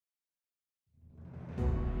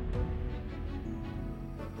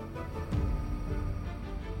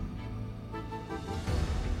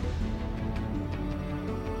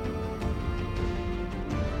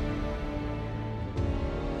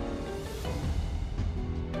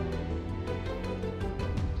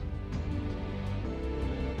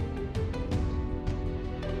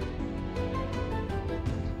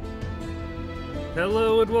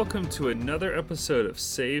Hello and welcome to another episode of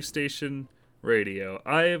Save Station Radio.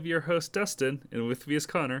 I am your host Dustin, and with me is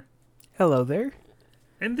Connor. Hello there.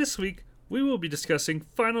 And this week we will be discussing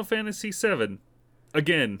Final Fantasy VII.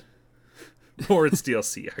 Again, or its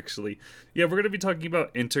DLC actually. Yeah, we're going to be talking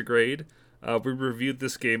about Intergrade. We reviewed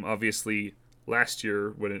this game obviously last year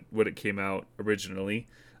when it came out originally.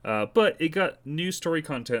 But it got new story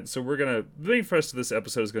content, so the main thrust of this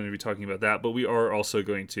episode is going to be talking about that, but we are also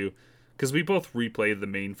going to, because we both replayed the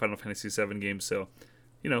main Final Fantasy VII game, so,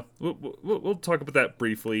 we'll talk about that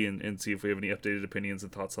briefly and see if we have any updated opinions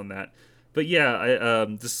and thoughts on that. But yeah,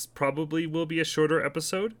 this probably will be a shorter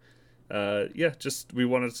episode. We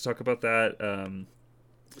wanted to talk about that,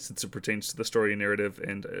 since it pertains to the story and narrative,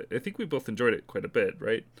 and I think we both enjoyed it quite a bit,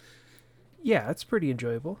 right? Yeah, it's pretty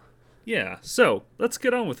enjoyable. Yeah, so let's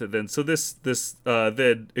get on with it then. So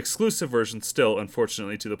the exclusive version still,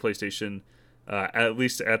 unfortunately, to the PlayStation, at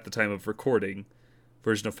least at the time of recording,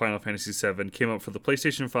 version of Final Fantasy VII came out for the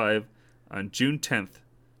PlayStation 5 on June 10th,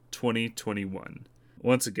 2021.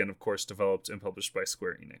 Once again, of course, developed and published by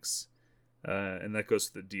Square Enix. And that goes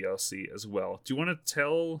to the DLC as well. Do you want to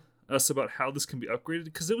tell us about how this can be upgraded?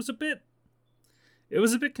 Because it was a bit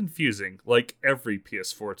confusing, like every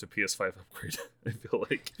PS4 to PS5 upgrade, I feel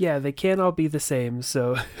like. Yeah, they can't all be the same,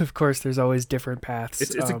 so of course there's always different paths.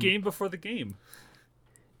 It's a game before the game.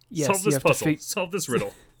 Yes, solve this puzzle. Solve this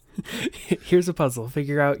riddle. Here's a puzzle.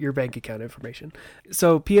 Figure out your bank account information.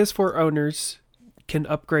 So PS4 owners can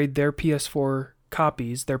upgrade their PS4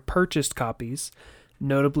 copies, their purchased copies,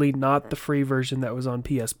 notably not the free version that was on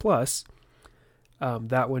PS Plus.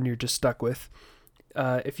 That one you're just stuck with.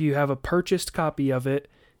 If you have a purchased copy of it,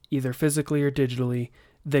 either physically or digitally,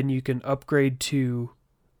 then you can upgrade to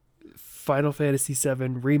Final Fantasy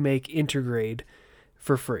VII Remake Intergrade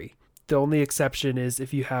for free. The only exception is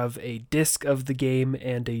if you have a disc of the game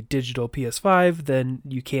and a digital PS5, then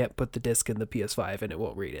you can't put the disc in the PS5 and it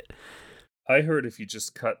won't read it. I heard if you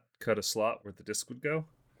just cut a slot where the disc would go.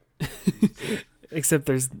 Except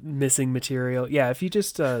there's missing material. Yeah, if you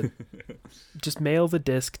just mail the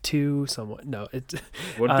disc to someone. No,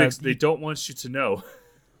 they don't want you to know.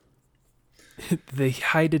 They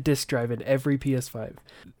hide a disc drive in every PS5.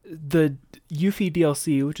 The Yuffie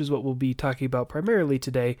DLC, which is what we'll be talking about primarily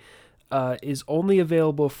today, is only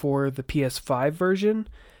available for the PS5 version,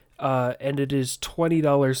 and it is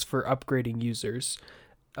 $20 for upgrading users.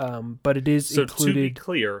 But it is included. So to be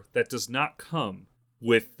clear, that does not come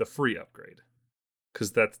with the free upgrade.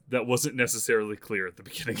 Because that wasn't necessarily clear at the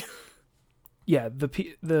beginning. Yeah,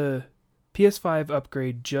 the PS5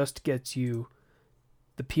 upgrade just gets you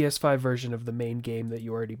the PS5 version of the main game that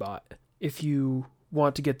you already bought. If you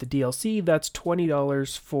want to get the DLC, that's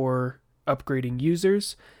 $20 for upgrading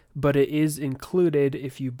users, but it is included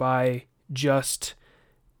if you buy just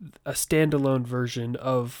a standalone version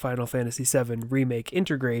of Final Fantasy VII Remake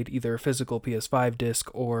Intergrade, either a physical PS5 disc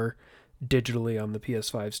or digitally on the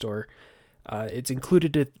PS5 store. It's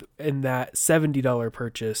included in that $70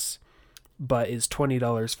 purchase, but is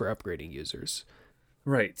 $20 for upgrading users.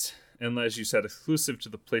 Right. And as you said, exclusive to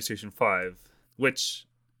the PlayStation 5, which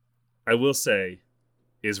I will say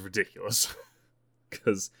is ridiculous.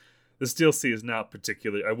 Because this DLC is not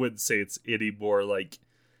particularly, I wouldn't say it's any more like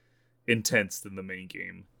intense than the main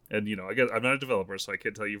game. And, I guess I'm not a developer, so I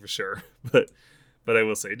can't tell you for sure. But I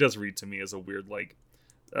will say, it does read to me as a weird, like,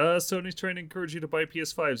 Sony's trying to encourage you to buy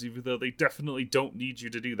PS5s, even though they definitely don't need you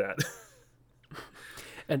to do that.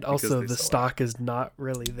 And also, the stock is not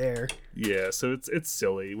really there. Yeah, so it's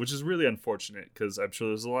silly, which is really unfortunate, because I'm sure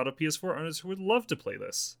there's a lot of PS4 owners who would love to play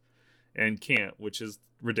this, and can't, which is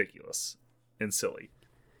ridiculous and silly.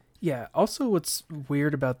 Yeah, also what's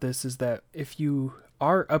weird about this is that if you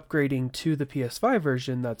are upgrading to the PS5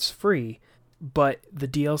 version, that's free, but the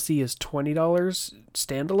DLC is $20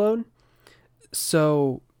 standalone.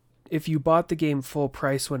 So if you bought the game full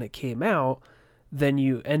price when it came out, then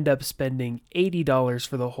you end up spending $80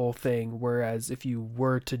 for the whole thing, whereas if you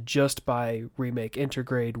were to just buy Remake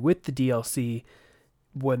Intergrade with the DLC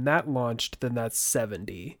when that launched, then that's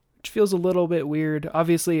 $70, which feels a little bit weird.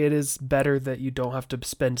 Obviously, it is better that you don't have to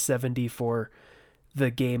spend $70 for the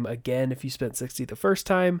game again if you spent $60 the first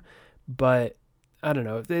time, but I don't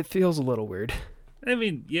know, it feels a little weird.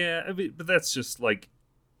 But that's just like,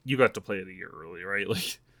 you got to play it a year early, right?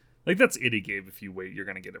 Like that's any game. If you wait, you're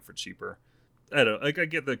gonna get it for cheaper. I don't. I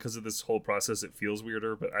get that because of this whole process, it feels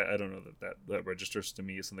weirder. But I don't know that registers to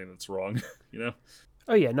me as something that's wrong.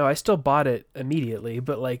 Oh yeah, no, I still bought it immediately,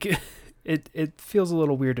 but like, it feels a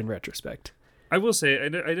little weird in retrospect. I will say I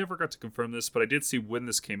never got to confirm this, but I did see when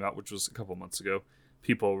this came out, which was a couple months ago.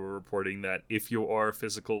 People were reporting that if you are a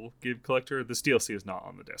physical game collector, this DLC is not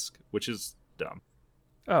on the disc, which is dumb.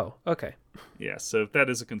 Oh, okay. Yeah, so if that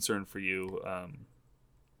is a concern for you,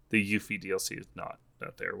 the Yuffie DLC is not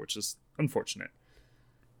out there, which is unfortunate.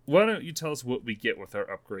 Why don't you tell us what we get with our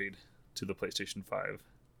upgrade to the PlayStation 5?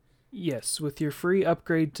 Yes, with your free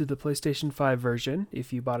upgrade to the PlayStation 5 version,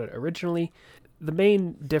 if you bought it originally, the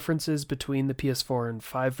main differences between the PS4 and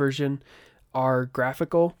 5 version are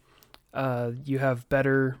graphical. You have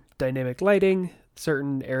better dynamic lighting.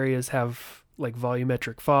 Certain areas have like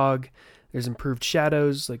volumetric fog. There's improved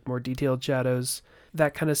shadows, like more detailed shadows,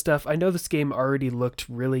 that kind of stuff. I know this game already looked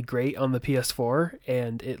really great on the PS4,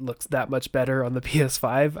 and it looks that much better on the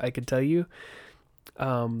PS5, I can tell you.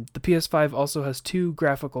 The PS5 also has 2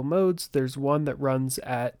 graphical modes. There's one that runs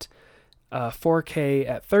at 4K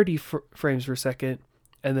at 30 frames per second,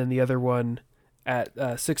 and then the other one at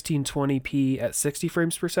 1620p at 60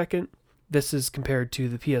 frames per second. This is compared to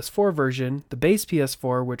the PS4 version, the base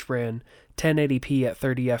PS4, which ran 1080p at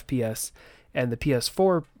 30 FPS, and the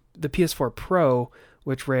PS4 Pro,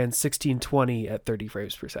 which ran 1620 at 30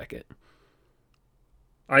 frames per second.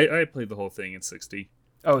 I played the whole thing in 60.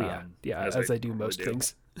 Oh yeah, as I do most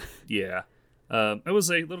things. Yeah, it was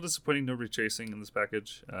a little disappointing, no retracing in this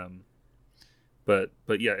package. But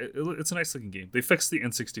yeah, it's a nice looking game. They fixed the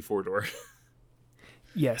N64 door.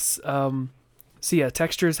 Yes. So yeah,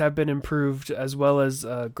 textures have been improved, as well as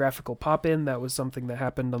graphical pop-in. That was something that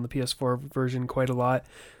happened on the PS4 version quite a lot.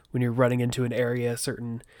 When you're running into an area,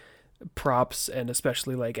 certain props and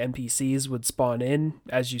especially like NPCs would spawn in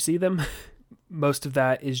as you see them. Most of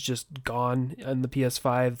that is just gone on the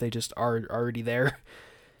PS5. They just are already there.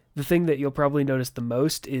 The thing that you'll probably notice the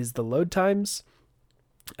most is the load times,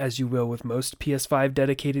 as you will with most PS5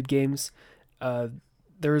 dedicated games.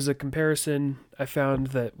 There was a comparison I found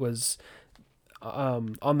that was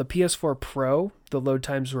on the PS4 Pro, the load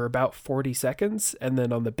times were about 40 seconds, and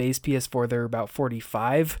then on the base PS4, they're about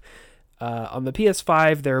 45. On the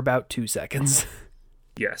PS5, they're about 2 seconds.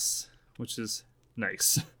 Yes, which is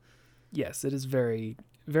nice. Yes, it is very,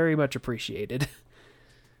 very much appreciated.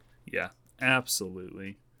 Yeah,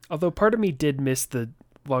 absolutely. Although part of me did miss the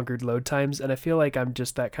longer load times, and I feel like I'm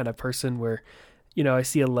just that kind of person where, I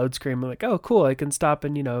see a load screen, I'm like, oh, cool, I can stop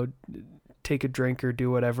and, take a drink or do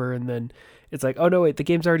whatever, and then it's like, oh, no, wait, the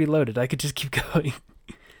game's already loaded. I could just keep going.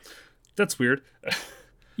 That's weird.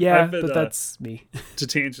 Yeah, but that's me. To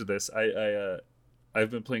tangent this,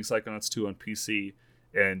 I've been playing Psychonauts 2 on PC,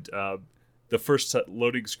 and the first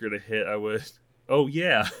loading screen I hit, I would, oh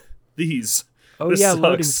yeah, these. Oh this yeah, sucks.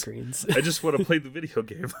 loading screens. I just want to play the video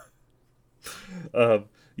game.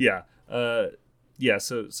 Yeah.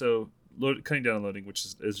 So cutting down on loading, which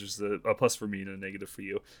is just a plus for me and a negative for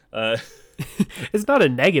you. It's not a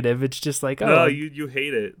negative. It's just like, oh, no, you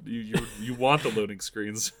hate it. You want the loading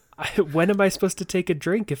screens. When am I supposed to take a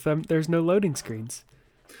drink if there's no loading screens?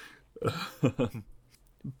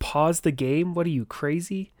 Pause the game? What are you,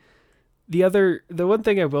 crazy? The one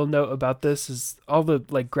thing I will note about this is all the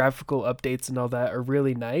like graphical updates and all that are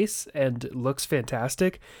really nice and looks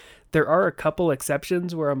fantastic. There are a couple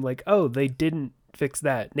exceptions where I'm like, oh, they didn't fix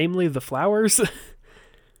that, namely the flowers.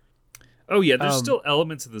 Oh yeah, there's still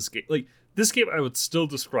elements of this game. Like this game I would still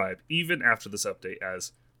describe, even after this update,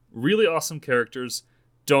 as really awesome characters.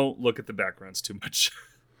 Don't look at the backgrounds too much.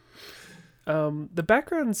 The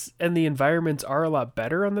backgrounds and the environments are a lot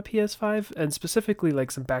better on the PS5, and specifically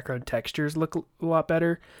like some background textures look a lot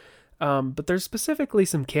better. But there's specifically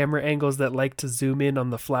some camera angles that like to zoom in on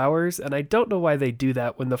the flowers, and I don't know why they do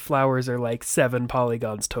that when the flowers are like 7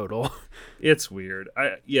 polygons total. It's weird.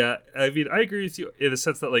 I mean, I agree with you in the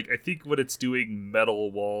sense that like I think when it's doing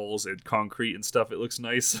metal walls and concrete and stuff, it looks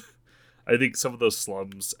nice. I think some of those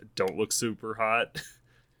slums don't look super hot.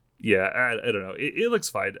 Yeah, I don't know. It looks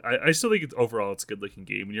fine. I still think overall it's a good looking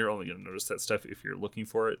game, and you're only going to notice that stuff if you're looking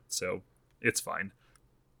for it, so it's fine.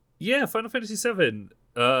 Yeah, Final Fantasy VII.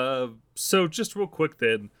 So just real quick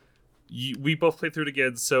then, we both played through it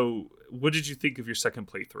again, so what did you think of your second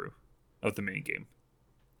playthrough of the main game?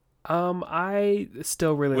 I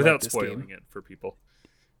still really without like this spoiling game. it for people.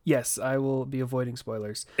 Yes, I will be avoiding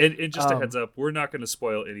spoilers. And just a heads up, we're not going to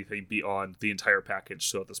spoil anything beyond the entire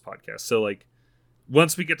package throughout this podcast. So like,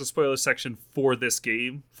 once we get to spoiler section for this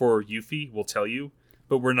game, for Yuffie, we'll tell you,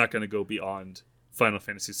 but we're not going to go beyond Final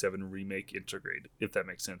Fantasy VII Remake Intergrade, if that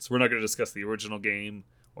makes sense. We're not going to discuss the original game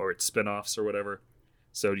or its spin-offs or whatever,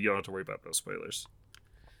 so you don't have to worry about those spoilers.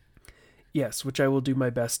 Yes, which I will do my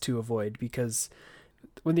best to avoid, because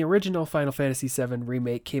when the original Final Fantasy VII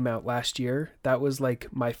Remake came out last year, that was like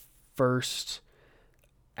my first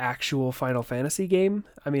actual Final Fantasy game.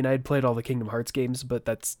 I mean, I'd played all the Kingdom Hearts games, but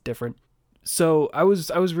that's different. So I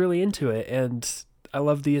was really into it, and I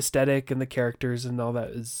love the aesthetic and the characters and all that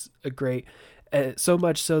is a great. So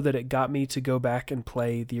much so that it got me to go back and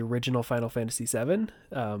play the original Final Fantasy VII,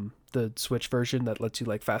 the Switch version that lets you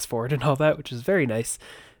like fast forward and all that, which is very nice.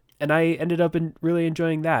 And I ended up really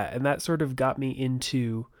enjoying that, and that sort of got me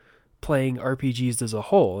into playing RPGs as a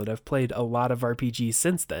whole, and I've played a lot of RPGs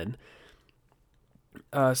since then.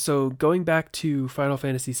 So going back to Final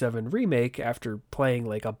Fantasy VII Remake after playing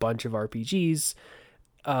like a bunch of RPGs,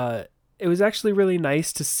 it was actually really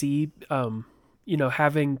nice to see,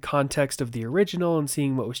 having context of the original and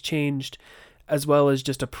seeing what was changed, as well as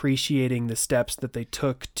just appreciating the steps that they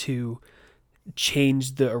took to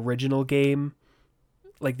change the original game,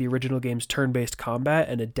 like the original game's turn-based combat,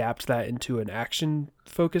 and adapt that into an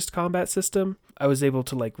action-focused combat system. I was able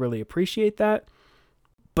to like really appreciate that.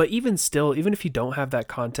 But even still, even if you don't have that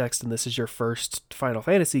context and this is your first Final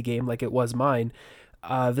Fantasy game, like it was mine,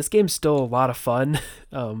 this game's still a lot of fun.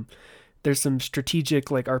 There's some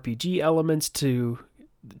strategic like RPG elements to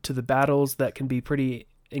the battles that can be pretty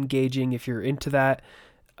engaging if you're into that.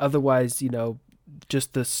 Otherwise,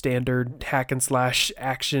 just the standard hack and slash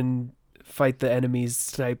action fight the enemies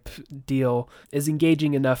type deal is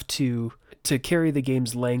engaging enough to carry the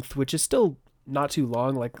game's length, which is still not too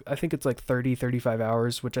long. Like I think it's like 35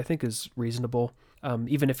 hours, which I think is reasonable,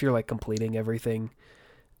 even if you're like completing everything.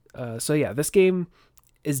 So yeah, this game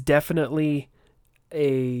is definitely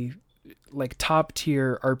a like top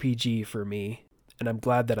tier RPG for me, and I'm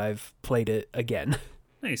glad that I've played it again.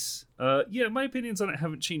 Nice. Yeah, my opinions on it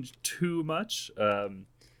haven't changed too much.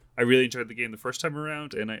 I really enjoyed the game the first time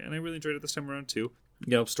around, and I really enjoyed it this time around too.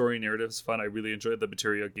 Story and narrative is fun. I really enjoyed the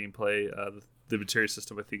Materia gameplay. The Materia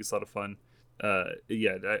system I think is a lot of fun. I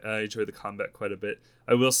enjoy the combat quite a bit.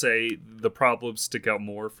 I will say the problems stick out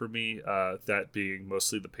more for me, that being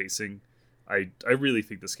mostly the pacing. I really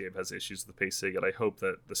think this game has issues with the pacing, and I hope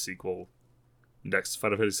that the sequel, next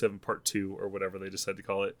Final Fantasy VII Part 2, or whatever they decide to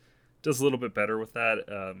call it, does a little bit better with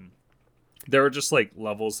that. There are just like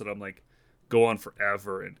levels that I'm like, go on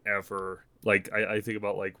forever and ever. Like I think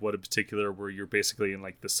about like one in particular where you're basically in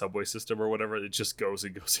like the subway system or whatever. It just goes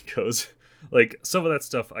and goes and goes. Like some of that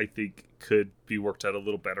stuff I think could be worked out a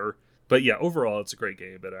little better. But yeah, overall it's a great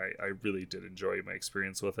game, and I really did enjoy my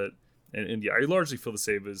experience with it. And yeah, I largely feel the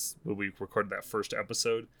same as when we recorded that first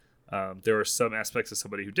episode. There are some aspects of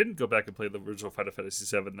somebody who didn't go back and play the original Final Fantasy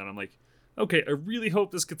VII that I'm like, okay, I really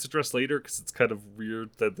hope this gets addressed later, because it's kind of weird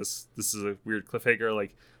that this is a weird cliffhanger.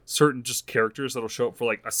 Like certain just characters that'll show up for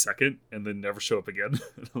like a second and then never show up again.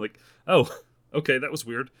 And I'm like, oh, okay, that was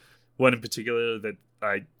weird. One in particular that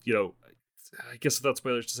I guess without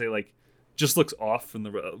spoilers to say, like, just looks off from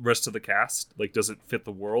the rest of the cast, like doesn't fit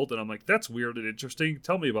the world. And I'm like, that's weird and interesting.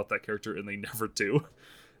 Tell me about that character. And they never do,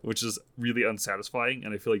 which is really unsatisfying.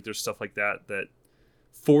 And I feel like there's stuff like that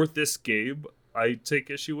for this game, I take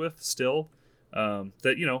issue with still,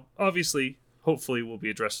 that, obviously, hopefully will be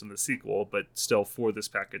addressed in the sequel, but still for this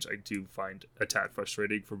package, I do find a tad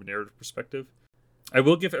frustrating from a narrative perspective. I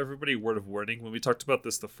will give everybody a word of warning. When we talked about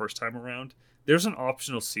this the first time around, there's an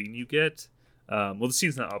optional scene you get. The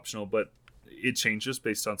scene's not optional, but it changes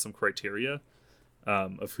based on some criteria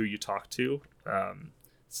of who you talk to.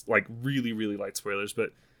 It's like really, really light spoilers,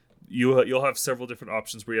 but you'll have several different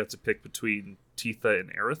options where you have to pick between Tifa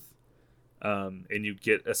and Aerith. And you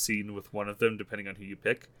get a scene with one of them depending on who you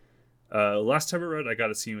pick. Last time around, I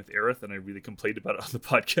got a scene with Aerith, and I really complained about it on the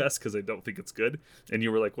podcast because I don't think it's good. And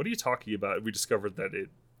you were like, "What are you talking about?" And we discovered that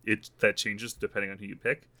that changes depending on who you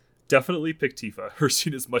pick. Definitely pick Tifa. Her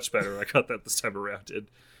scene is much better. I got that this time around, and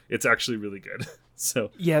it's actually really good.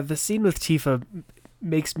 So yeah, the scene with Tifa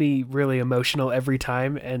makes me really emotional every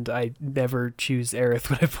time, and I never choose Aerith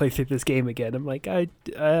when I play through this game again. I'm like,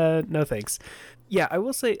 no thanks. Yeah, I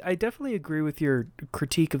will say I definitely agree with your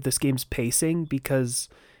critique of this game's pacing, because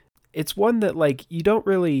it's one that like you don't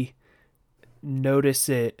really notice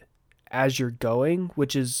it as you're going,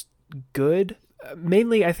 which is good.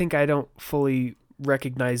 Mainly, I think I don't fully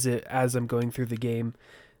recognize it as I'm going through the game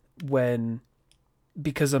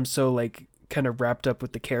because I'm so like kind of wrapped up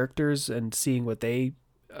with the characters and seeing what they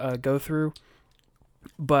go through.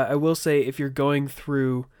 But I will say, if you're going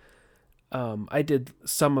through, I did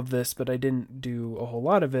some of this, but I didn't do a whole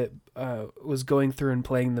lot of it, was going through and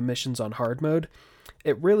playing the missions on hard mode.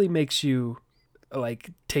 It really makes you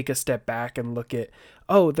like take a step back and look at,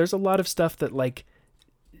 there's a lot of stuff that like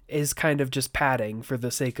is kind of just padding for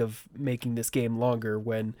the sake of making this game longer,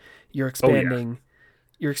 when you're expanding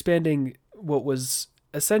what was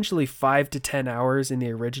essentially 5 to 10 hours in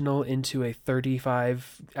the original into a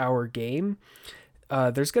 35-hour game.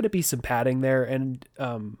 There's going to be some padding there, and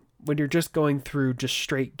when you're just going through just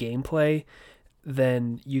straight gameplay,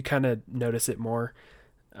 then you kind of notice it more.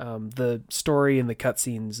 The story and the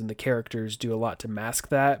cutscenes and the characters do a lot to mask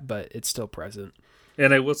that, but it's still present.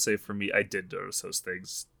 And I will say, for me, I did notice those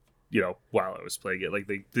things, while I was playing it. Like,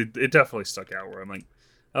 it definitely stuck out where I'm like,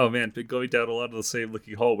 oh man, been going down a lot of the same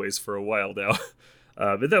looking hallways for a while now.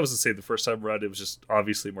 But that was the same the first time around. It was just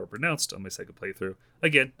obviously more pronounced on my second playthrough.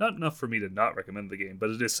 Again, not enough for me to not recommend the game, but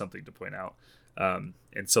it is something to point out, and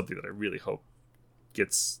something that I really hope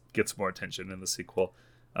gets more attention in the sequel.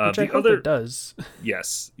 Which I hope it does.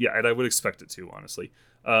 Yes, yeah, and I would expect it to, honestly.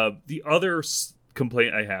 The other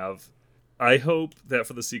complaint I have, I hope that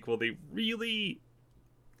for the sequel they really,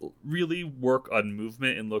 really work on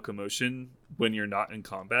movement and locomotion when you're not in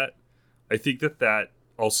combat. I think that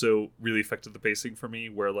also really affected the pacing for me,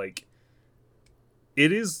 where like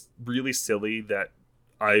it is really silly that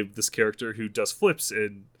this character who does flips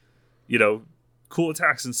and cool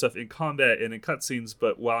attacks and stuff in combat and in cutscenes,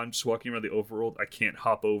 but while I'm just walking around the overworld, I can't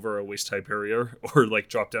hop over a waist high barrier or like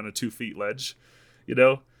drop down a 2 feet ledge.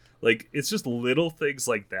 Like it's just little things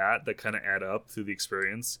like that kind of add up through the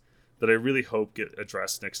experience that I really hope get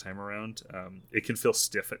addressed next time around. It can feel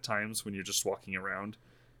stiff at times when you're just walking around,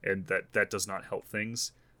 and that does not help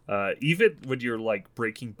things. Even when you're like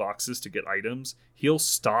breaking boxes to get items, he'll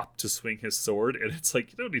stop to swing his sword, and it's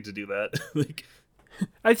like, you don't need to do that. Like,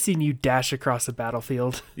 I've seen you dash across a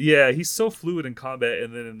battlefield. Yeah, he's so fluid in combat,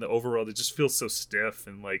 and then in the overworld, it just feels so stiff,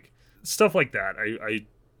 and like stuff like that. I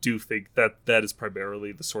do think that is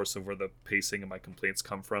primarily the source of where the pacing and my complaints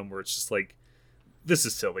come from, where it's just like, this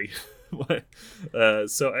is silly.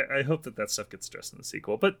 So I hope that stuff gets addressed in the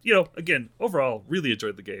sequel. But, again, overall, really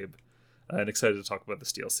enjoyed the game, and excited to talk about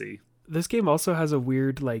this DLC. This game also has a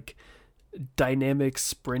weird, like, dynamic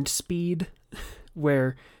sprint speed,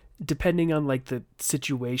 where depending on, like, the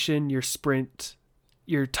situation,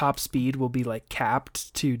 your top speed will be, like,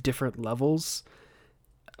 capped to different levels,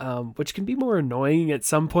 which can be more annoying at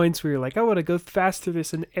some points where you're like, I want to go fast through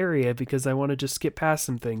this area because I want to just skip past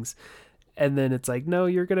some things. And then it's like, no,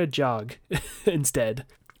 you're going to jog instead.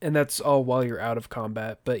 And that's all while you're out of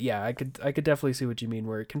combat. But yeah, I could definitely see what you mean,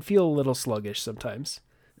 where it can feel a little sluggish sometimes.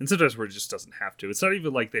 And sometimes where it just doesn't have to. It's not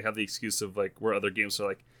even like they have the excuse of like where other games are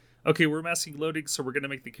like, okay, we're masking loading, so we're going to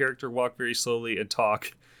make the character walk very slowly and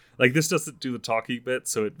talk. Like, this doesn't do the talking bit,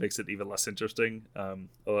 so it makes it even less interesting a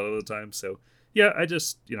lot of the time. So yeah, I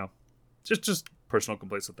just, just personal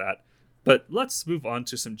complaints with that. But let's move on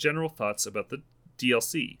to some general thoughts about the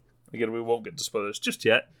DLC. Again, we won't get to spoilers just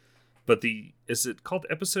yet, but is it called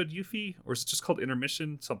Episode Yuffie, or is it just called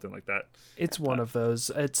Intermission? Something like that. It's one of those.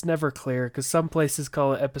 It's never clear, because some places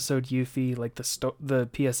call it Episode Yuffie, like the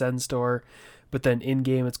PSN store, but then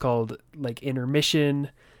in-game it's called, like, Intermission.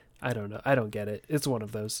 I don't know. I don't get it. It's one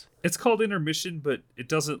of those. It's called Intermission, but it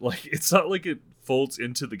doesn't, like, it's not like it folds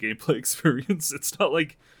into the gameplay experience. It's not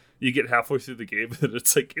like you get halfway through the game and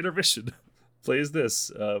it's like, Intermission, play as this,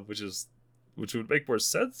 which would make more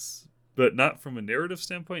sense, but not from a narrative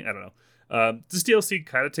standpoint. I don't know. This DLC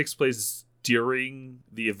kind of takes place during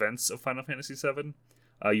the events of Final Fantasy VII.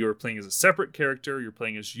 You are playing as a separate character. You're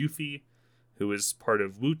playing as Yuffie, who is part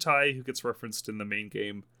of Wutai, who gets referenced in the main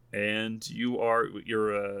game, and you're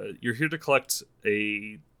here to collect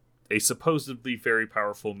a supposedly very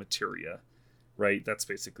powerful materia, right? That's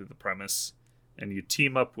basically the premise. And you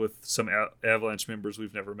team up with some Avalanche members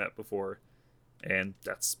we've never met before. And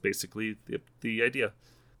that's basically the idea.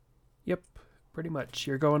 Yep, pretty much.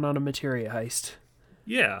 You're going on a materia heist.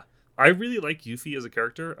 Yeah. I really like Yuffie as a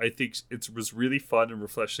character. I think it was really fun and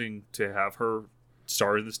refreshing to have her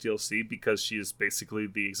star in this DLC, because she is basically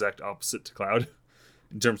the exact opposite to Cloud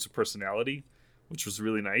in terms of personality, which was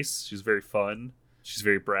really nice. She's very fun. She's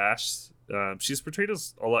very brash. She's portrayed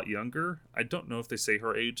as a lot younger. I don't know if they say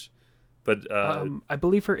her age, but I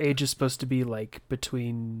believe her age is supposed to be like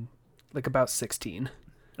between... like about 16.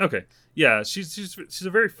 Okay. Yeah, she's a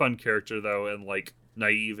very fun character though, and like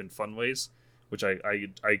naive in fun ways, which I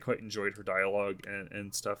quite enjoyed her dialogue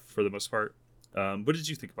and stuff for the most part. What did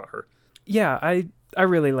you think about her? Yeah, I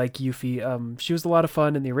really like Yuffie. She was a lot of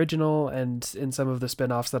fun in the original and in some of the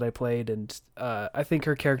spin-offs that I played, and I think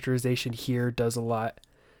her characterization here does a lot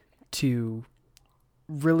to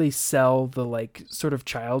really sell the like sort of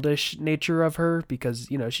childish nature of her, because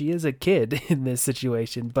she is a kid in this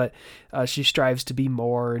situation, but she strives to be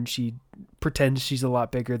more, and she pretends she's a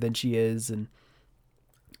lot bigger than she is. And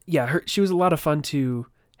yeah, she was a lot of fun to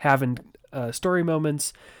have in story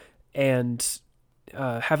moments, and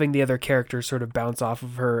having the other characters sort of bounce off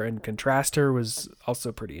of her and contrast her was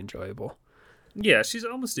also pretty enjoyable. Yeah, she's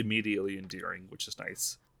almost immediately endearing, which is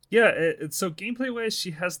nice. Yeah, so gameplay-wise,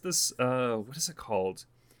 she has this, what is it called?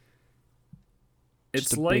 It's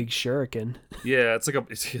Just a like big shuriken. yeah,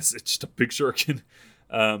 it's just a big shuriken,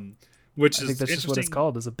 which I is think that's just what it's interesting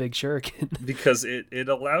called, is a big shuriken. because it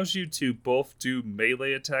allows you to both do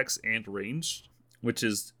melee attacks and ranged, which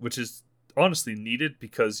is honestly needed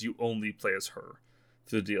because you only play as her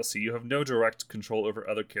through the DLC. You have no direct control over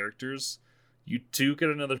other characters. You do get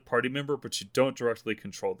another party member, but you don't directly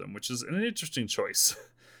control them, which is an interesting choice,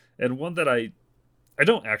 and one that I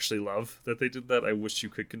don't actually love that they did that. I wish you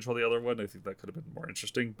could control the other one. I think that could have been more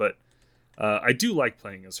interesting, but I do like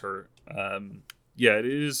playing as her. Yeah, it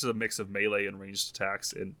is a mix of melee and ranged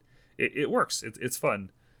attacks, and it works. It's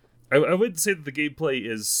fun. I wouldn't say that the gameplay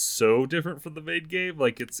is so different from the main game.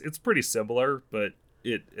 Like it's pretty similar, but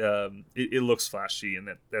it looks flashy, and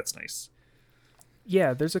that's nice.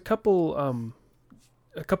 Yeah, there's a couple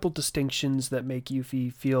distinctions that make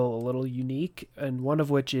Yuffie feel a little unique, and one of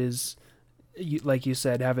which is, like you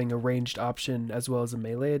said, having a ranged option as well as a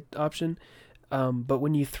melee option. But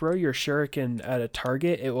when you throw your shuriken at a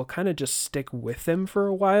target, it will kind of just stick with them for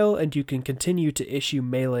a while, and you can continue to issue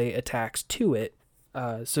melee attacks to it.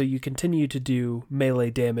 So you continue to do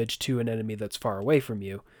melee damage to an enemy that's far away from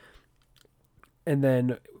you. And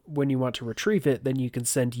then when you want to retrieve it, then you can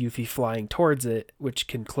send Yuffie flying towards it, which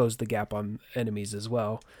can close the gap on enemies as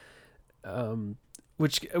well.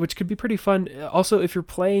 Which could be pretty fun. Also, if you're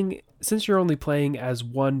playing, since you're only playing as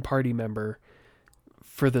one party member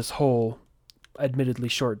for this whole admittedly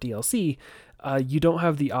short DLC, you don't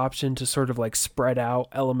have the option to sort of like spread out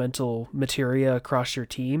elemental materia across your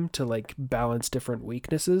team to like balance different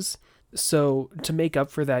weaknesses. So to make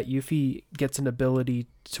up for that, Yuffie gets an ability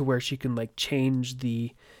to where she can like change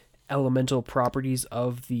the elemental properties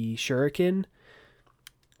of the shuriken.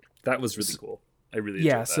 That was really cool. I really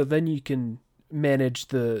enjoyed that. So then you can manage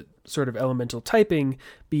the sort of elemental typing,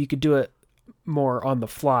 but you could do it more on the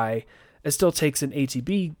fly. It still takes an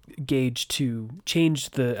ATB gauge to change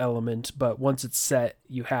the element, but once it's set,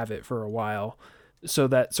 you have it for a while. So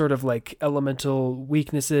that sort of like elemental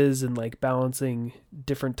weaknesses and like balancing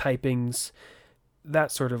different typings,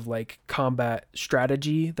 that sort of like combat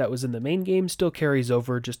strategy that was in the main game still carries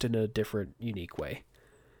over, just in a different, unique way.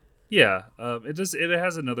 Yeah, it does. It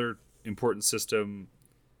has another important system.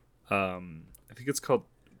 I think it's called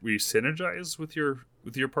where you synergize with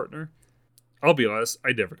your partner. I'll be honest,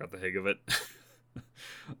 I never got the hang of it.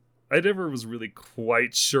 I never was really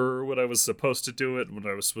quite sure when I was supposed to do it, when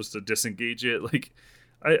I was supposed to disengage it. Like,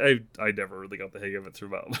 I never really got the hang of it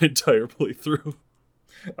throughout my entire playthrough.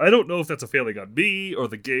 I don't know if that's a failing on me or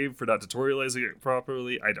the game for not tutorializing it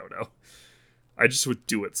properly. I don't know. I just would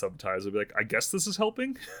do it sometimes. I'd be like, I guess this is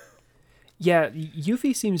helping. Yeah,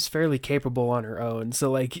 Yuffie seems fairly capable on her own, so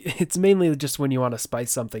like it's mainly just when you want to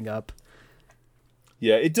spice something up.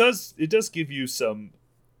 Yeah, it does give you some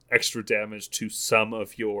extra damage to some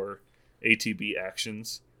of your ATB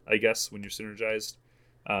actions, I guess, when you're synergized.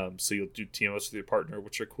 So you'll do TMOs with your partner,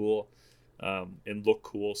 which are cool, and look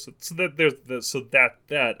cool. So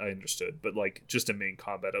that I understood, but like just in main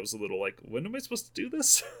combat, I was a little like, when am I supposed to do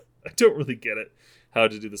this? I don't really get it, how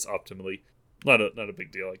to do this optimally. Not a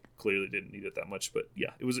big deal. I clearly didn't need it that much, but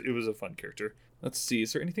yeah, it was a fun character. Let's see,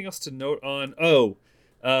 is there anything else to note on?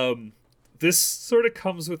 This sort of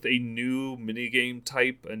comes with a new minigame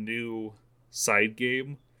type, a new side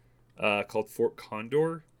game called Fort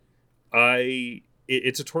Condor. It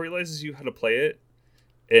tutorializes you how to play it,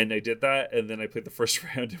 and I did that, and then I played the first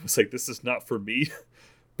round and was like, this is not for me.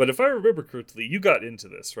 But if I remember correctly, you got into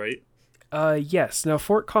this, right? Yes. Now,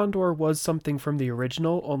 Fort Condor was something from the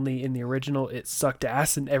original, only in the original it sucked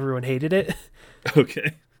ass and everyone hated it.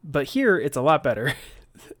 Okay. But here, it's a lot better.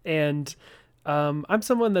 And I'm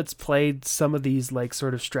someone that's played some of these like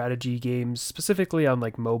sort of strategy games, specifically on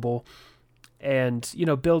like mobile, and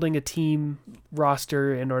building a team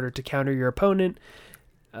roster in order to counter your opponent.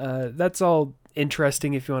 That's all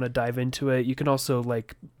interesting if you want to dive into it. You can also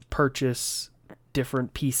like purchase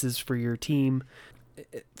different pieces for your team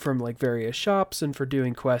from like various shops, and for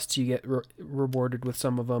doing quests you get rewarded with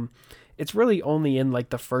some of them. It's really only in like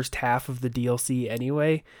the first half of the DLC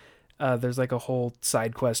anyway. There's like a whole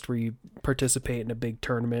side quest where you participate in a big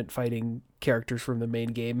tournament fighting characters from the main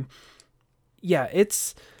game. Yeah,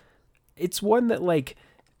 it's one that like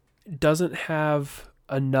doesn't have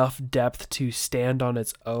enough depth to stand on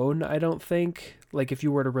its own, I don't think. Like if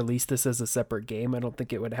you were to release this as a separate game, I don't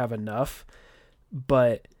think it would have enough.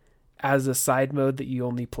 But as a side mode that you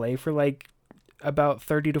only play for like about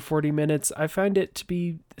 30 to 40 minutes, I find it to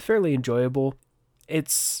be fairly enjoyable.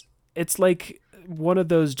 It's like one of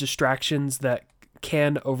those distractions that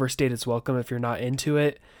can overstate its welcome if you're not into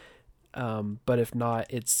it. But if not,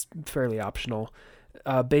 it's fairly optional.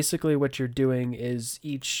 Basically what you're doing is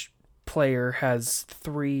each player has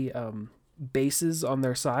 3 bases on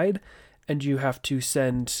their side, and you have to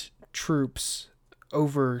send troops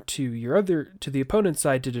over to the opponent's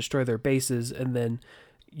side to destroy their bases, and then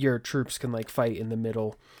your troops can like fight in the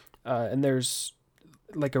middle. And there's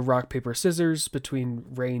like a rock, paper, scissors between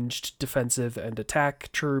ranged defensive and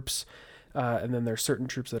attack troops. And then there's certain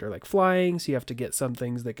troops that are like flying, so you have to get some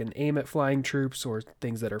things that can aim at flying troops or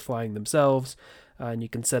things that are flying themselves. And you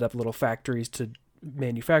can set up little factories to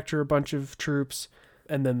manufacture a bunch of troops,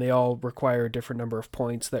 and then they all require a different number of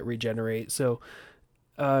points that regenerate. So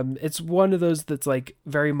it's one of those that's like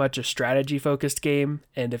very much a strategy focused game,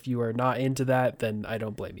 and if you are not into that, then I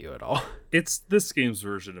don't blame you at all. It's this game's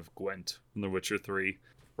version of Gwent from The Witcher 3,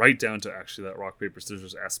 right down to actually that rock, paper,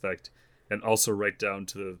 scissors aspect, and also right down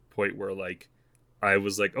to the point where like I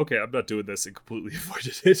was like, okay, I'm not doing this, and completely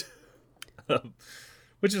avoided it.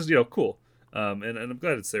 Which is, cool. And I'm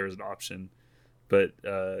glad it's there as an option. But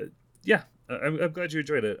yeah, I'm glad you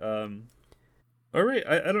enjoyed it. All right,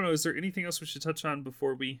 I don't know. Is there anything else we should touch on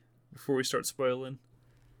before we start spoiling?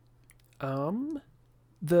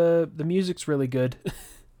 The music's really good.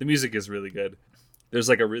 The music is really good. There's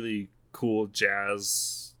like a really cool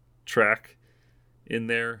jazz track in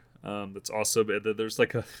there. That's also there's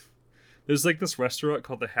like this restaurant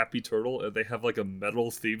called the Happy Turtle, and they have like a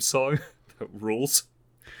metal theme song that rules,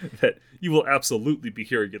 that you will absolutely be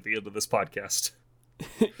hearing at the end of this podcast.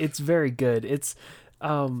 It's very good. It's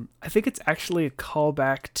I think it's actually a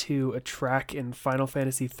callback to a track in Final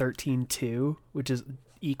Fantasy 13-2, which is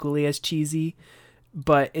equally as cheesy,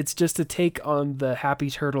 but it's just a take on the Happy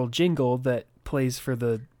Turtle jingle that plays for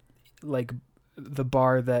the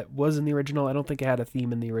bar that was in the original. I don't think it had a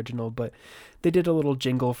theme in the original, but they did a little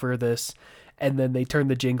jingle for this, and then they turned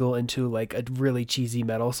the jingle into like a really cheesy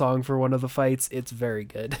metal song for one of the fights. It's very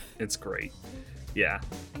good. It's great. Yeah.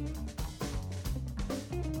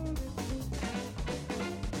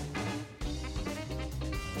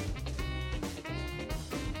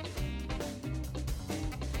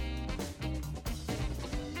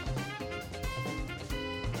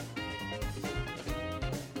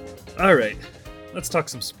 All right, let's talk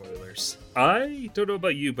some spoilers. I don't know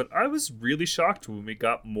about you, but I was really shocked when we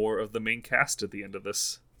got more of the main cast at the end of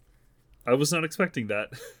this. I was not expecting that.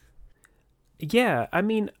 Yeah, I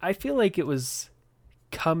mean, I feel like it was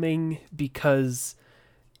coming because,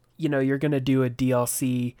 you're going to do a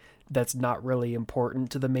DLC that's not really important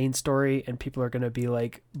to the main story, and people are going to be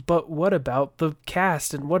like, but what about the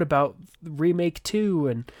cast, and what about Remake 2?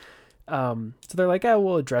 And so they're like,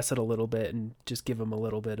 we'll address it a little bit and just give them a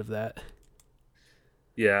little bit of that.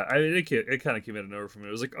 Yeah, I mean, it kind of came out of nowhere for me.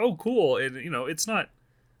 It was like, oh, cool. And, it's not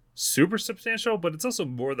super substantial, but it's also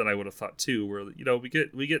more than I would have thought, too, where,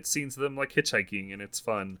 we get scenes of them, like, hitchhiking, and it's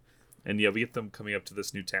fun. And, yeah, we get them coming up to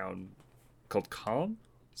this new town called Calm,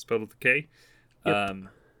 spelled with a K, yep.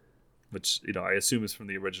 Which, I assume is from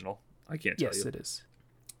the original. I can't tell you. Yes, it is.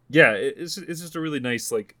 Yeah, it's just a really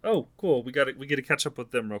nice, like, oh, cool, we get to catch up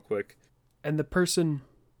with them real quick. And the person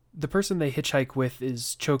they hitchhike with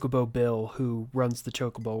is Chocobo Bill, who runs the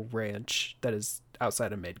Chocobo Ranch that is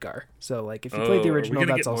outside of Midgar. So, like, if you played the original,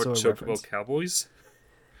 that's also a reference. Chocobo Cowboys?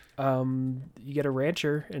 You get a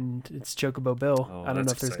rancher, and it's Chocobo Bill. Oh, I don't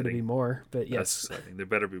know if there's going to be more, but yes. That's exciting. There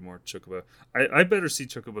better be more Chocobo. I better see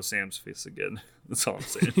Chocobo Sam's face again. That's all I'm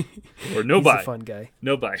saying. Or no buy. He's a fun guy.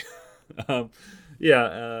 No buy.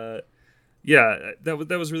 Yeah,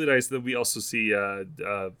 that was really nice. Then we also see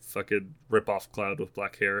fucking rip-off Cloud with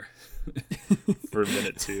black hair for a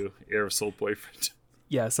minute too. Aerosol boyfriend.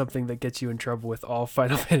 Yeah, something that gets you in trouble with all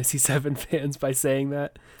Final Fantasy VII fans by saying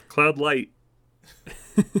that. Cloud Light.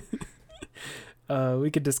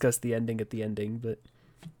 We could discuss the ending at the ending, but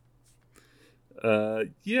I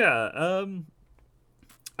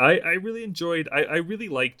really enjoyed. I really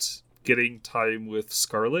liked getting time with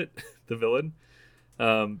Scarlet, the villain.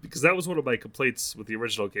 Because that was one of my complaints with the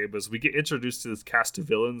original game, is we get introduced to this cast of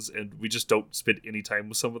villains and we just don't spend any time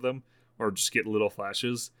with some of them, or just get little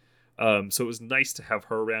flashes. So it was nice to have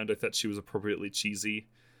her around. I thought she was appropriately cheesy,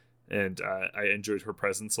 and I enjoyed her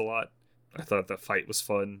presence a lot. I thought that fight was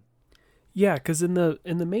fun. Yeah, because in the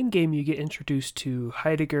main game you get introduced to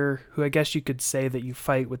Heidegger, who I guess you could say that you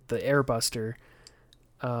fight with the Airbuster.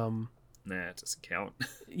 Nah, it doesn't count.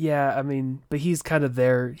 Yeah, I mean, but he's kind of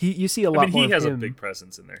there. You see a lot more of him. He has a big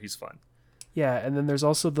presence in there. He's fun. Yeah, and then there's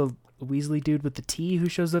also the Weasley dude with the T who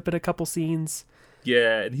shows up in a couple scenes.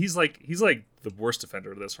 Yeah, and he's like the worst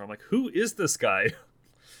offender of this. Where I'm like, who is this guy?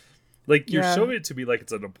 Like, you're showing it to me like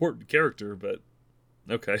it's an important character, but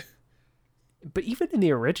okay. But even in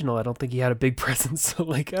the original, I don't think he had a big presence. So,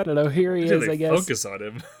 like, I don't know. Here he is, I guess. Focus on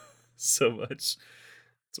him so much.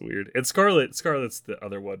 It's weird. And Scarlet's the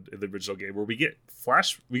other one in the original game where we get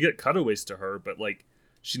cutaways to her, but like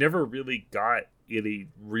she never really got any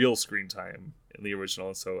real screen time in the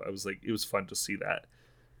original. So I was like, it was fun to see that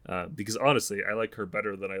because honestly, I like her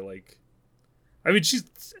better than I like. I mean, she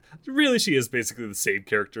is basically the same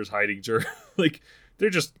character as Heidinger. Like they're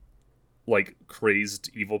just like crazed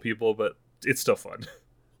evil people, but it's still fun.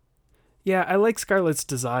 Yeah, I like Scarlet's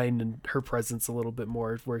design and her presence a little bit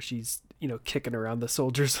more, where she's, kicking around the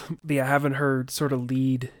soldiers. But yeah, having her sort of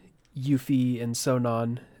lead Yuffie and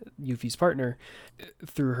Sonon, Yuffie's partner,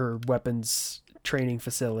 through her weapons training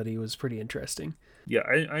facility was pretty interesting. Yeah,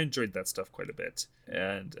 I enjoyed that stuff quite a bit.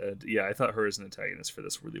 And yeah, I thought her as an antagonist for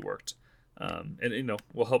this really worked. And,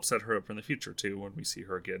 we'll help set her up in the future, too, when we see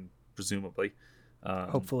her again, presumably.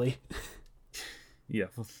 Hopefully. Yeah.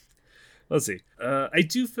 Let's see. I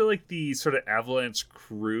do feel like the sort of Avalanche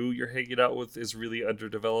crew you're hanging out with is really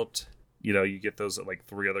underdeveloped. You get those like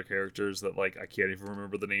 3 other characters that like I can't even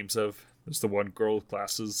remember the names of. There's the one girl with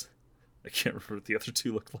glasses. I can't remember what the other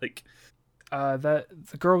 2 look like. The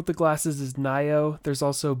girl with the glasses is Nio. There's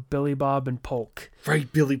also Billy Bob and Polk.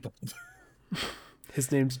 Right, Billy Bob. His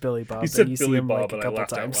name's Billy Bob. You said and you Billy see him Bob, like a and I couple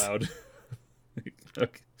laughed times. out loud.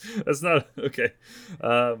 Okay, that's not okay.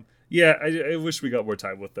 Yeah, I wish we got more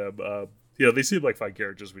time with them. They seem like fine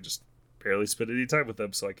characters. We just barely spent any time with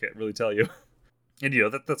them, so I can't really tell you. And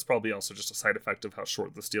that's probably also just a side effect of how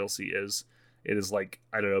short this DLC is. It is like,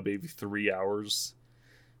 I don't know, maybe 3 hours,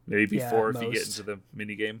 maybe 4 if you get into the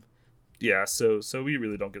minigame. Yeah, so we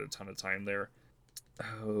really don't get a ton of time there.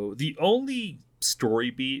 Oh, the only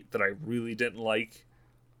story beat that I really didn't like,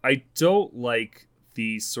 I don't like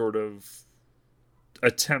the sort of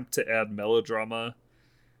attempt to add melodrama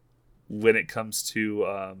when it comes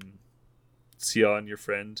to Sion, your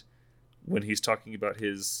friend, when he's talking about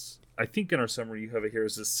his, I think in our summary you have it here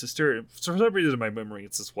as his sister. For some reason in my memory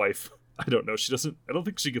it's his wife. I don't know. I don't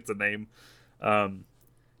think she gets a name. How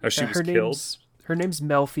she was killed. Her name's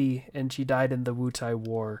Melfi, and she died in the Wutai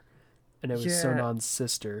War, and it was Sonon's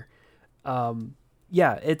sister.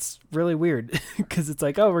 Yeah, it's really weird because it's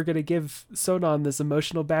like, oh, we're going to give Sonon this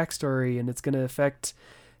emotional backstory and it's going to affect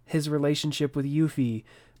his relationship with Yuffie.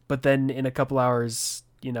 But then in a couple hours,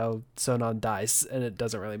 Sonon dies and it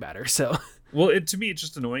doesn't really matter. So, well, to me, it's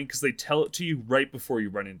just annoying because they tell it to you right before you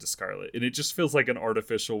run into Scarlet. And it just feels like an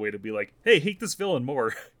artificial way to be like, hey, hate this villain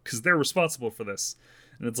more because they're responsible for this.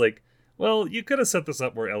 And it's like, well, you could have set this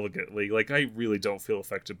up more elegantly. Like, I really don't feel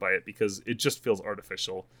affected by it because it just feels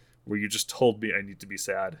artificial. Where you just told me I need to be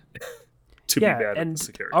sad to be mad at this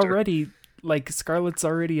character. Already, like, Scarlet's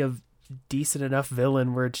already a decent enough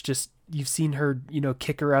villain where it's just, you've seen her,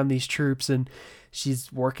 kick around these troops and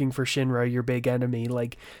she's working for Shinra, your big enemy.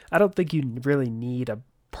 Like, I don't think you really need a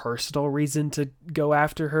personal reason to go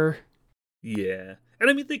after her. Yeah.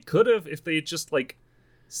 And I mean, they could have if they just, like,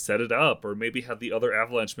 set it up or maybe had the other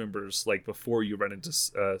Avalanche members, like, before you run into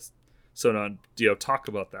Sonon, talk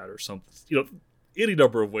about that or something. Any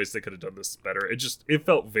number of ways they could have done this better. It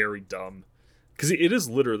felt very dumb because it is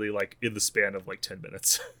literally like in the span of like 10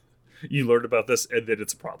 minutes you learn about this and then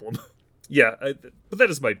it's a problem. Yeah, but that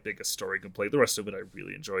is my biggest story complaint. The rest of it I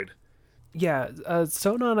really enjoyed. Yeah,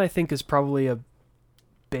 Sonon I think is probably a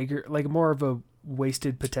bigger, like more of a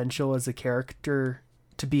wasted potential as a character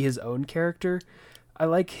to be his own character. I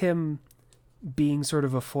like him being sort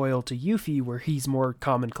of a foil to Yuffie where he's more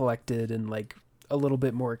calm and collected and like a little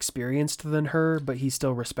bit more experienced than her, but he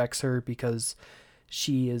still respects her because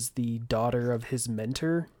she is the daughter of his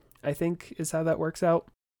mentor, I think is how that works out.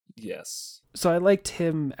 Yes. So I liked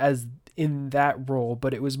him as in that role,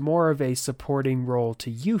 but it was more of a supporting role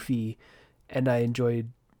to Yuffie, and I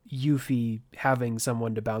enjoyed Yuffie having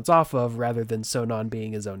someone to bounce off of rather than Sonon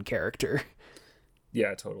being his own character.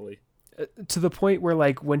 Yeah, totally. To the point where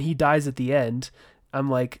like when he dies at the end, I'm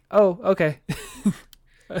like, oh, okay.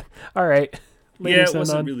 All right. Later, yeah, it Sonon.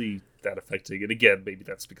 wasn't really that affecting. And again, maybe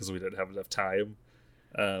that's because we didn't have enough time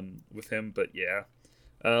with him. But yeah.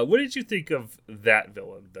 What did you think of that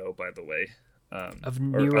villain, though, by the way? Of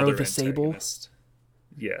Nero the Sable?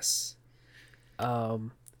 Yes.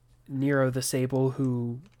 Nero the Sable,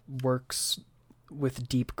 who works with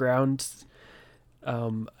Deep Ground,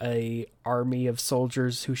 a army of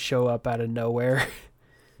soldiers who show up out of nowhere.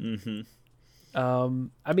 Mm-hmm.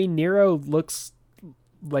 I mean, Nero looks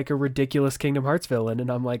like a ridiculous Kingdom Hearts villain,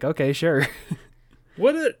 and I'm like, okay, sure.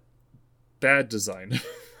 What a bad design.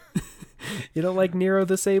 You don't like Nero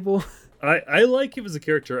the Sable? I like him as a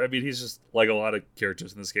character. I mean, he's just like a lot of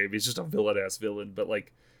characters in this game. He's just a villain-ass villain, but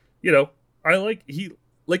like, I like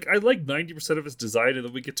 90% of his design, and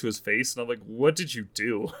then we get to his face, and I'm like, what did you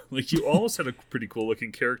do? Like, you almost had a pretty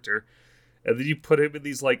cool-looking character, and then you put him in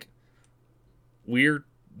these like weird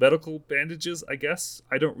medical bandages. I guess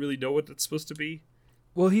I don't really know what it's supposed to be.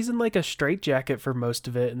 Well, he's in like a straitjacket for most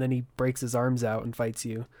of it, and then he breaks his arms out and fights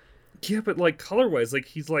you. Yeah, but like color wise, like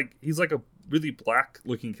he's like a really black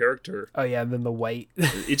looking character. Oh yeah, and then the white.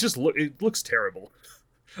 It looks terrible.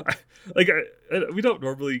 I don't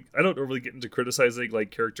normally get into criticizing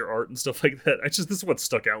like character art and stuff like that. This one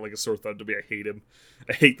stuck out like a sore thumb to me. I hate him.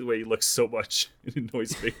 I hate the way he looks so much. It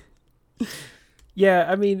annoys me. Yeah,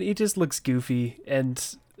 I mean, he just looks goofy,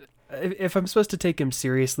 and if I'm supposed to take him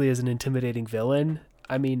seriously as an intimidating villain,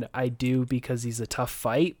 I mean, I do because he's a tough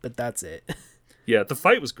fight, but that's it. Yeah, the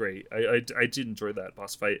fight was great. I did enjoy that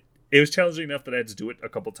boss fight. It was challenging enough that I had to do it a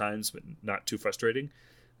couple times, but not too frustrating,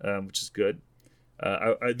 which is good.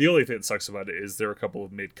 The only thing that sucks about it is there are a couple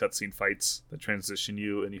of mid cutscene fights that transition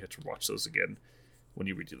you, and you have to watch those again when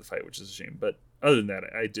you redo the fight, which is a shame. But other than that,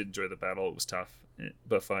 I did enjoy the battle. It was tough,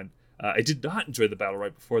 but fun. I did not enjoy the battle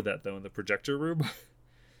right before that, though, in the projector room.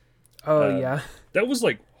 Oh, yeah. That was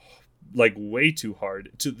like way too hard,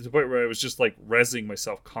 to the point where I was just like rezzing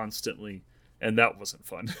myself constantly, and that wasn't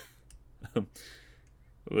fun. It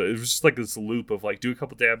was just like this loop of like do a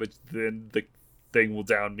couple damage, then the thing will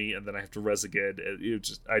down me, and then I have to res again.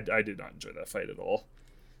 I did not enjoy that fight at all.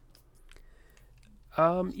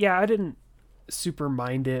 Yeah, I didn't super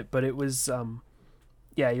mind it, but it was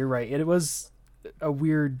yeah, you're right. It was a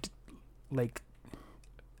weird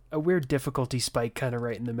difficulty spike kind of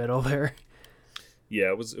right in the middle there.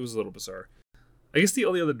 Yeah, it was a little bizarre. I guess the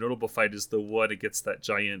only other notable fight is the one against that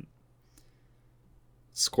giant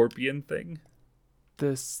scorpion thing.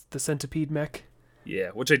 The centipede mech. Yeah,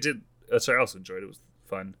 which I did. I also enjoyed. It was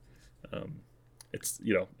fun.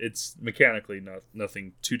 It's mechanically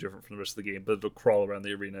nothing too different from the rest of the game, but it'll crawl around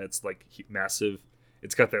the arena. It's like massive.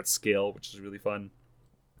 It's got that scale, which is really fun.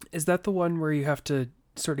 Is that the one where you have to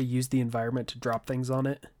sort of use the environment to drop things on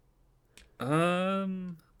it?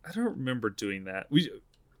 I don't remember doing that. We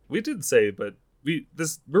didn't say, but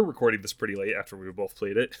we're recording this pretty late after we both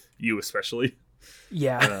played it. You especially.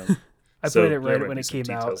 Yeah. I played it right when it came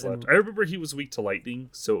out. I remember he was weak to lightning,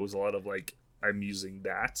 so it was a lot of like I'm using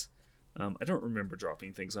that. I don't remember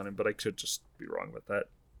dropping things on him, but I could just be wrong about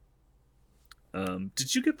that.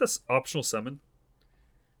 Did you get this optional summon?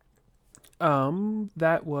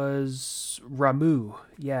 That was Ramuh.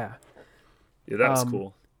 Yeah. Yeah, that was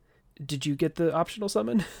cool. Did you get the optional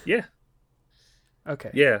summon? Yeah.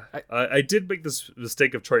 Okay. Yeah, I did make this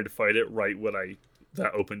mistake of trying to fight it right when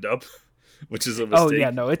that opened up, which is a mistake. Oh yeah,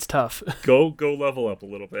 no, it's tough. Go level up a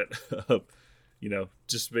little bit.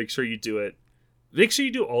 Just make sure you do it. Make sure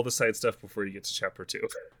you do all the side stuff before you get to chapter 2.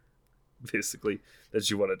 Basically, that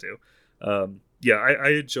you want to do. Yeah, I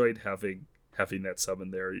enjoyed having that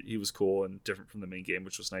summon there. He was cool and different from the main game,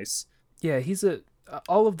 which was nice. Yeah,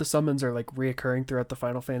 all of the summons are like reoccurring throughout the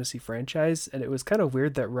Final Fantasy franchise, and it was kind of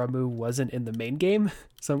weird that Ramuh wasn't in the main game.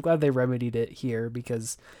 So I'm glad they remedied it here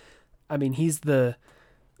because, I mean, he's the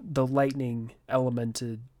lightning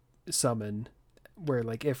elemented summon, where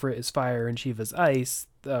like Ifrit is fire and Shiva's ice.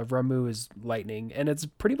 Ramuh is lightning, and it's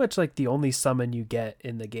pretty much like the only summon you get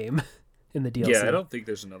in the game, in the DLC. Yeah, I don't think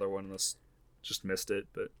there's another one unless just missed it,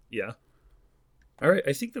 but yeah. All right,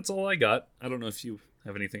 I think that's all I got. I don't know if you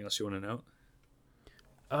have anything else you want to note.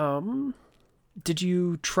 Did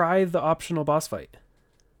you try the optional boss fight?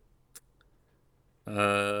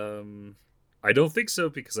 I don't think so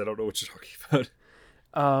because I don't know what you're talking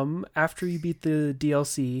about. After you beat the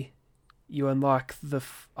DLC, you unlock the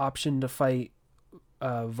option to fight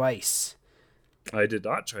Weiss. I did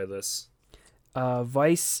not try this.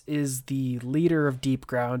 Weiss is the leader of Deep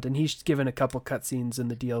Ground, and he's given a couple cutscenes in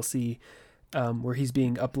the DLC where he's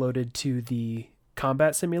being uploaded to the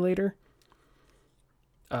combat simulator.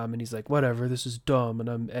 And he's like, whatever, this is dumb, and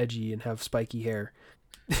I'm edgy and have spiky hair.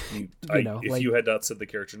 If you had not said the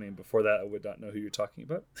character name before that, I would not know who you're talking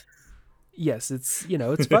about. Yes, it's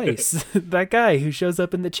Weiss, that guy who shows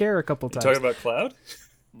up in the chair a couple times. Talking about Cloud?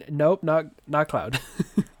 Nope, not Cloud.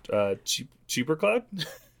 Cheaper Cloud?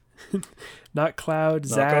 Not Cloud,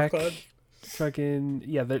 Zack. Cloud? Fucking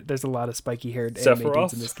yeah, there's a lot of spiky haired Sephiroth? anime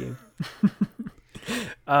dudes in this game.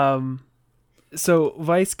 So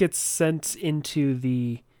Weiss gets sent into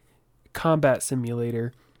the combat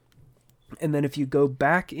simulator, and then if you go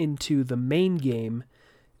back into the main game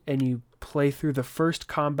and you play through the first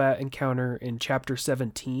combat encounter in chapter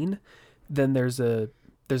 17, then there's a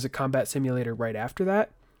combat simulator right after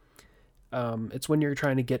that. It's when you're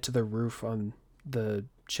trying to get to the roof on the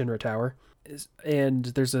Shinra Tower, and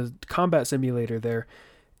there's a combat simulator there,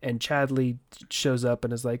 and Chadley shows up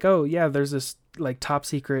and is like, oh yeah, there's this like top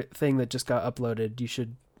secret thing that just got uploaded. You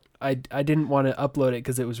should I didn't want to upload it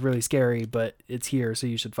because it was really scary, but it's here, so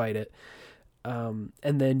you should fight it. And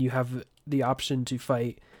then you have the option to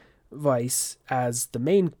fight Weiss as the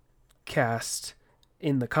main cast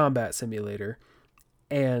in the combat simulator,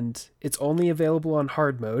 and it's only available on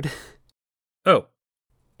hard mode. Oh.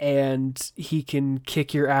 And he can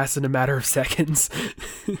kick your ass in a matter of seconds.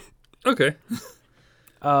 Okay.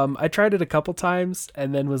 I tried it a couple times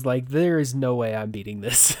and then was like, there is no way I'm beating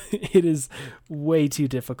this. It is way too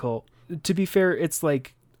difficult. To be fair, it's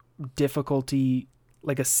like difficulty,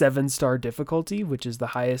 like a 7-star difficulty, which is the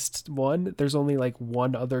highest one. There's only like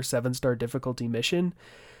one other 7-star difficulty mission,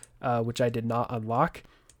 which I did not unlock.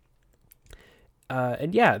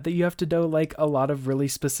 And yeah, that you have to know like a lot of really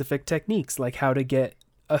specific techniques, like how to get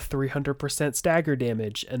a 300% stagger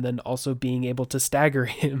damage and then also being able to stagger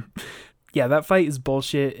him. Yeah, that fight is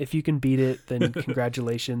bullshit. If you can beat it, then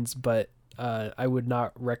congratulations, but I would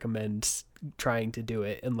not recommend trying to do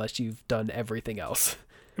it unless you've done everything else.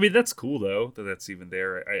 I mean, that's cool, though, that that's even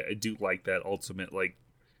there. I do like that ultimate, like,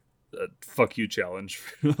 fuck you challenge,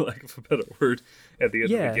 for lack of a better word, at the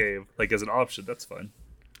end of the game. Like, as an option, that's fun.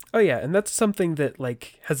 Oh, yeah, and that's something that,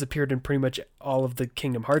 like, has appeared in pretty much all of the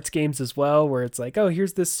Kingdom Hearts games as well, where it's like, oh,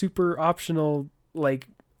 here's this super optional, like,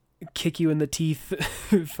 kick you in the teeth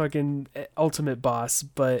fucking ultimate boss,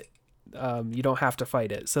 but you don't have to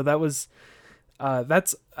fight it. So that was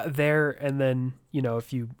that's there, and then, you know,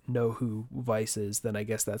 if you know who Weiss is, then I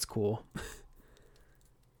guess that's cool.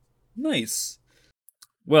 Nice.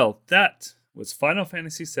 Well, that was Final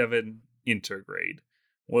Fantasy VII Intergrade.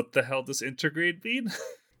 What the hell does Intergrade mean?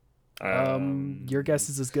 Your guess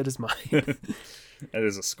is as good as mine. That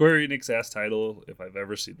is a Square Enix ass title if I've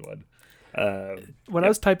ever seen one. When I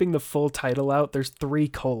was typing the full title out, there's 3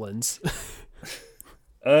 colons.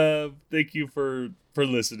 Thank you for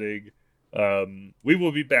listening. We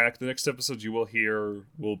will be back. The next episode you will hear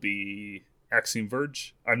will be Axiom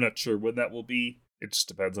Verge. I'm not sure when that will be. It just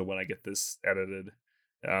depends on when I get this edited.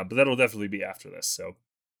 But that'll definitely be after this. So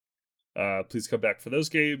please come back for those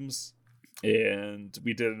games. And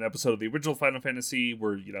we did an episode of the original Final Fantasy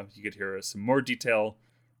where, you know, you could hear some more detail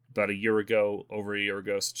about over a year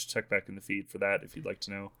ago. So just check back in the feed for that if you'd like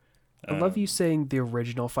to know. I love you saying the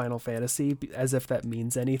original Final Fantasy as if that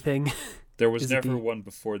means anything. There was never one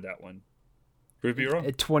before that one. Could be wrong.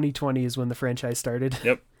 2020 is when the franchise started.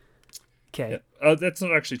 Yep. Okay. Yeah. That's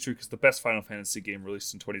not actually true because the best Final Fantasy game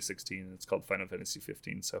released in 2016, and it's called Final Fantasy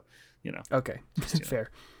 15. So, you know. Okay. Just, fair.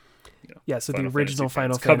 You know, yeah. So the original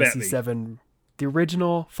Final Fantasy VII, the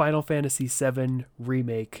original Final Fantasy VII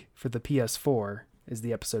remake for the PS4 is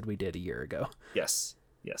the episode we did a year ago. Yes.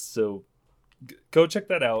 So go check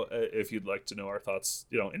that out if you'd like to know our thoughts,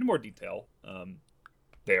 you know, in more detail.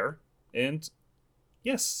 There. And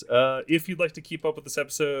yes, if you'd like to keep up with this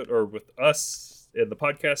episode or with us and the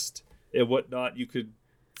podcast and whatnot, you could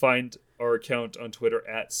find our account on Twitter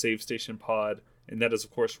at SaveStationPod, and that is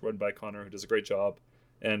of course run by Connor, who does a great job.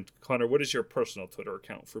 And Connor, what is your personal Twitter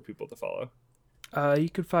account for people to follow? You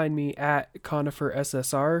could find me at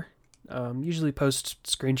ConiferSSR. Usually post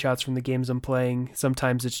screenshots from the games I'm playing.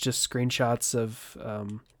 Sometimes it's just screenshots of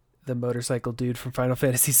the motorcycle dude from Final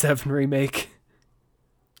Fantasy VII Remake.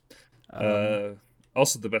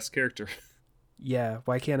 Also the best character. Yeah,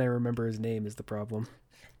 why can't I remember his name is the problem.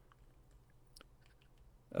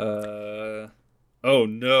 Oh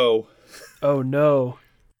no. Oh no.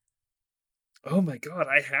 Oh my god,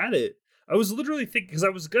 I had it. I was literally thinking, because I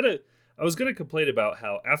was gonna complain about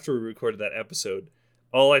how after we recorded that episode,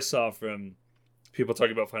 all I saw from people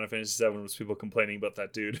talking about Final Fantasy VII was people complaining about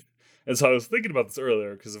that dude. And so I was thinking about this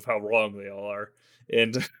earlier because of how wrong they all are.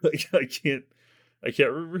 And like, I can't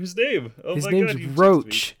remember his name. Oh his my name's god,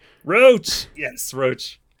 Roach. Roach! Yes,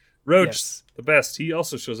 Roach. Roach, yes. The best. He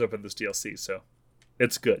also shows up in this DLC, so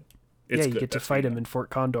it's good. It's you good. get to fight him in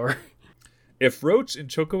Fort Condor. If Roach and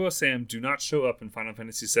Chocobo Sam do not show up in Final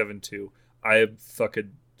Fantasy VII 2, I am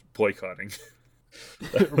fucking boycotting.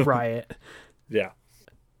 Riot. Yeah.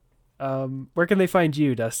 Where can they find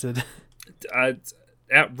you, Dustin? At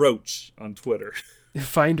Roach on Twitter.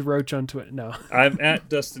 Find Roach on Twitter. No. I'm at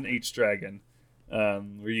Dustin H. Dragon,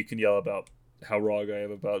 where you can yell about how wrong I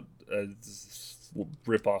am about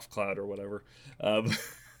rip-off Cloud or whatever.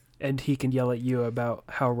 And he can yell at you about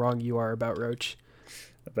how wrong you are about Roach.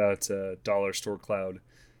 About Dollar Store Cloud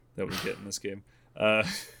that we get in this game.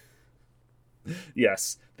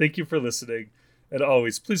 Yes. Thank you for listening. And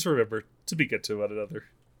always, please remember to be good to one another.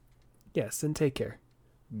 Yes, and take care.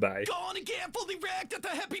 Bye. Gonna get fully wrecked at the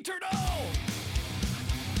Happy Turtle.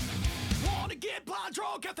 Wanna get blind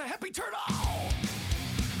drunk at the Happy Turtle.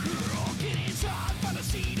 Girl, get inside, find a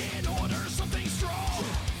seat and order something strong.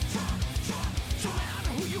 No matter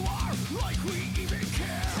who you are.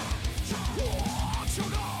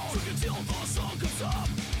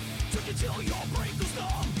 Drink until your brain goes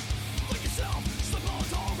numb. Like yourself, slip on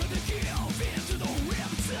the